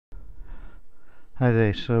Hi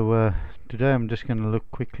there. Today I'm just going to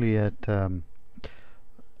look quickly at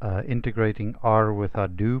integrating R with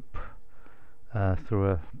Hadoop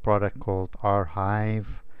through a product called RHive.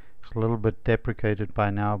 It's a little bit deprecated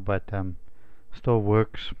by now, but still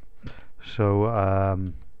works.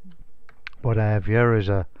 What I have here is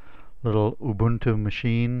a little Ubuntu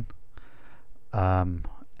machine, and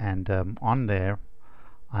on there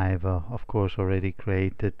I've of course already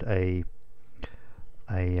created a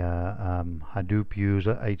Hadoop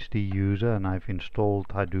user, HD user, and I've installed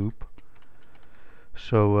Hadoop.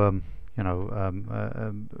 The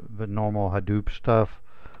normal Hadoop stuff,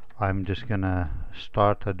 I'm just gonna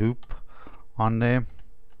start Hadoop on there.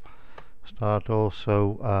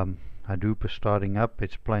 Hadoop is starting up.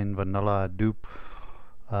 It's plain vanilla Hadoop.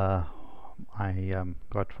 I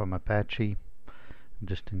got from Apache.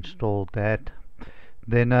 Just installed that.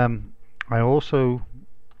 Then I also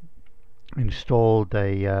installed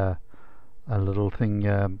a little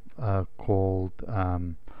thing called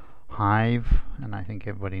Hive, and I think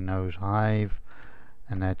everybody knows Hive,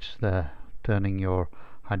 and that's the turning your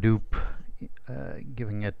Hadoop,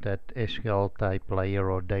 giving it that SQL type layer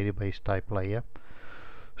or database type layer.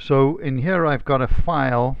 So in here I've got a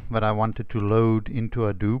file that I wanted to load into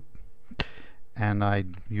Hadoop, and I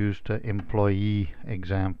used an employee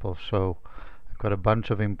example. So I've got a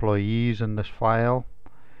bunch of employees in this file,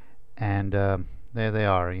 and there they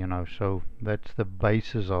are, so that's the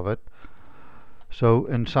basis of it. So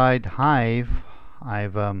inside Hive,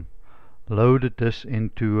 I've loaded this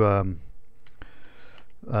into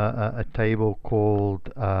a table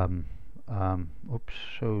called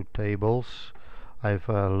show tables. I've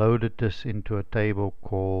loaded this into a table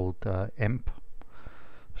called emp.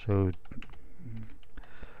 So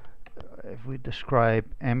if we describe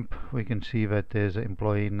emp, we can see that there's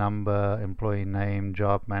employee number, employee name,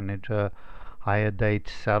 job manager, hire date,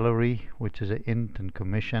 salary, which is an int, and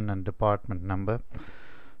commission, and department number.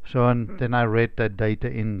 So, and then I read that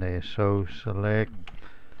data in there. So select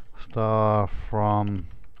star from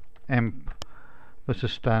emp. This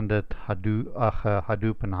is standard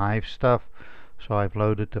Hadoop and Hive stuff. So I've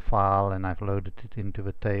loaded the file and I've loaded it into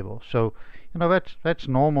the table. So that's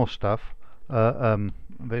normal stuff.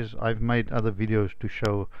 I've made other videos to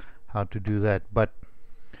show how to do that, but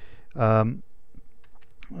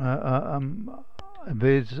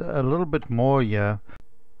there's a little bit more here.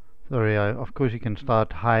 Sorry, of course you can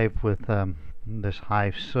start Hive with this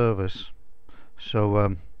Hive service. So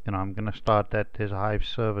I'm going to start that. There's a Hive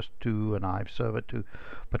service 2 and a Hive server 2,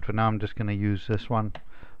 but for now I'm just going to use this one,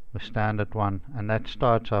 the standard one, and that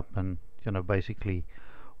starts up, and basically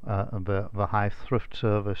the Hive Thrift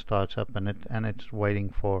server starts up, and it's waiting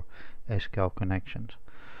for SQL connections.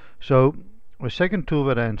 So the second tool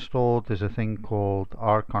that I installed is a thing called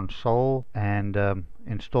RConsole, and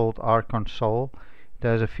installed RConsole. It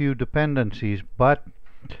has a few dependencies, but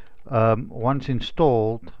once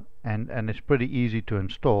installed, and it's pretty easy to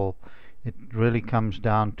install, it really comes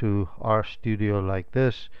down to RStudio like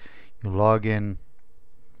this. You log in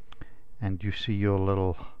and you see your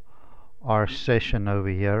little R session over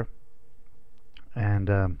here, and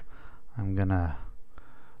I'm gonna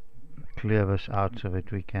clear this out so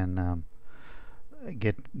that we can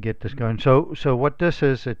get this going. So what this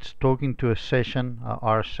is, it's talking to a session,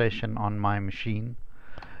 R session on my machine,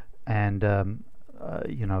 and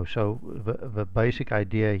so the basic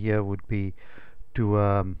idea here would be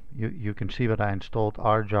to you can see that I installed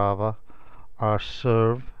RJava,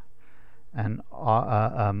 RServe, and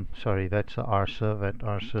sorry, that's the RServe. That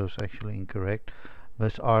RServe is actually incorrect.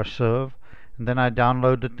 That's RServe, and then I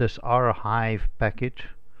downloaded this RHive package,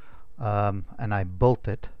 and I built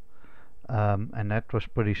it, and that was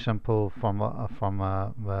pretty simple from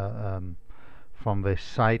the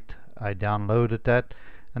site. I downloaded that,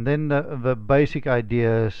 and then the basic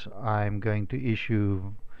idea is I'm going to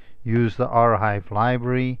use the RHive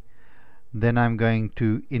library. Then I'm going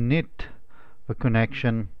to init the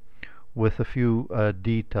connection with a few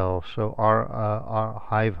details. So our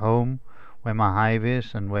Hive home, where my Hive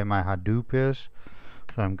is and where my Hadoop is.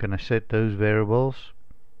 So I'm going to set those variables,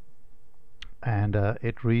 and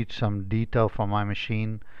it reads some detail from my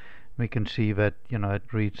machine. We can see that it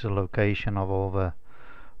reads the location of all the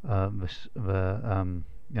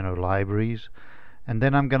libraries, and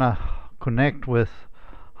then I'm gonna connect with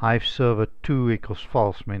Hive server 2 equals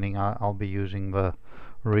false, meaning I'll be using the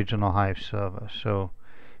original Hive server. So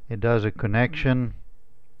it does a connection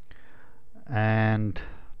and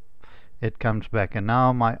it comes back, and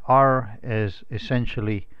now my R is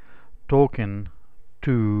essentially talking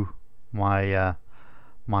to my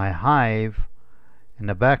my Hive in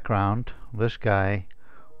the background, this guy,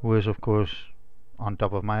 who is of course on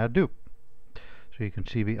top of my Hadoop. So you can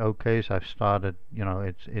see the OKs I've started, you know,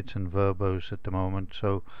 it's in verbose at the moment.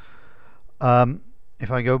 So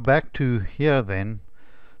if I go back to here then,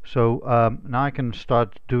 so now I can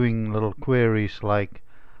start doing little queries like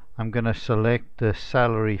I'm going to select the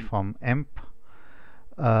salary from emp,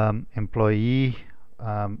 employee,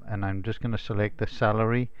 and I'm just going to select the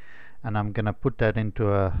salary, and I'm going to put that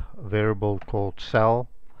into a variable called sal.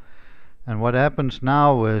 And what happens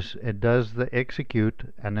now is it does the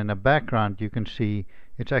execute, and in the background you can see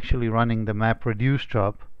it's actually running the MapReduce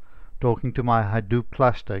job, talking to my Hadoop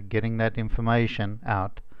cluster, getting that information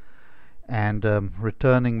out, and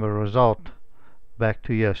returning the result back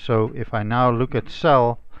to here. So if I now look at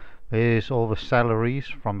cell, there's all the salaries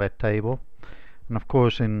from that table, and of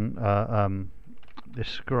course in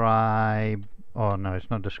describe, oh no, it's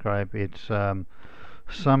not describe, it's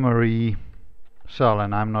summary cell,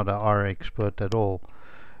 and I'm not an R expert at all,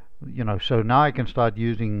 you know. So now I can start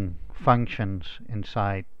using functions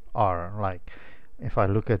inside R. Like if I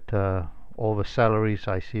look at all the salaries,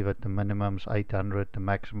 I see that the minimum's 800, the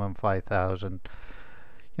maximum 5,000.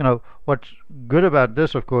 You know, what's good about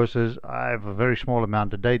this, of course, is I have a very small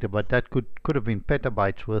amount of data, but that could have been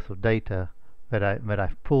petabytes worth of data that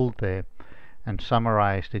I've pulled there and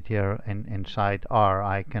summarized it here inside R.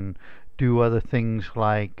 I can do other things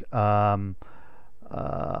like I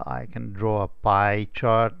can draw a pie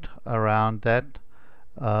chart around that.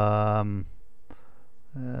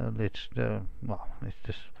 Let's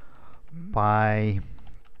just pie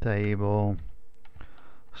table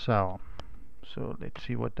cell. So let's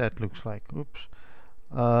see what that looks like. Oops.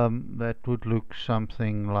 That would look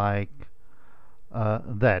something like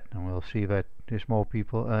that, and we'll see that there's more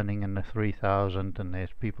people earning in the 3,000, and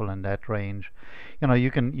there's people in that range. You know, you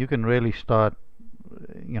can really start,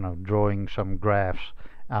 you know, drawing some graphs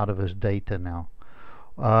out of this data now.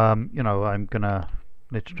 You know,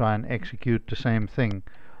 let's try and execute the same thing,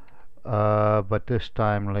 but this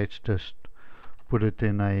time let's just put it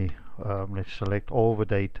in a let's select all the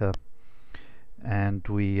data, and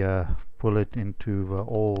we pull it into the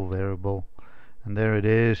all variable, and there it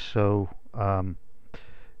is. So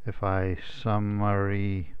if I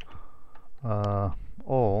summary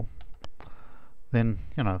all, then,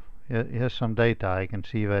 you know, here's some data. I can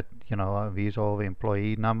see that, you know, these are all the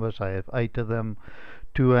employee numbers. I have 8 of them,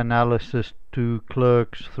 2 analysts, 2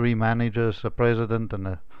 clerks, 3 managers, a president,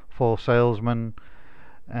 and 4 salesmen.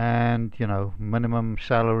 And, you know, minimum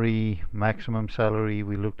salary, maximum salary,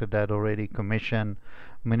 we looked at that already. Commission,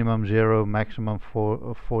 minimum 0, maximum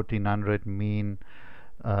 1,400, mean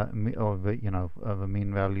the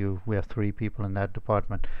mean value. We have 3 people in that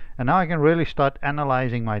department, and now I can really start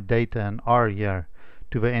analyzing my data in R here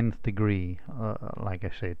to the nth degree, like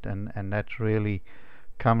I said, and that really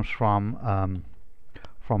comes from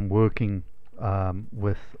working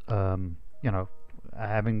with you know,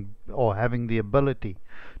 having the ability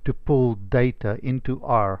to pull data into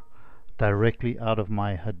R directly out of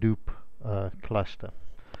my Hadoop cluster.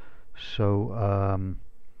 So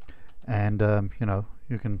you know,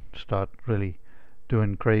 you can start really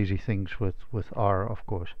doing crazy things with R, of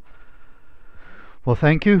course. Well,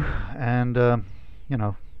 thank you, and you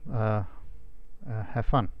know, have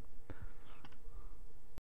fun.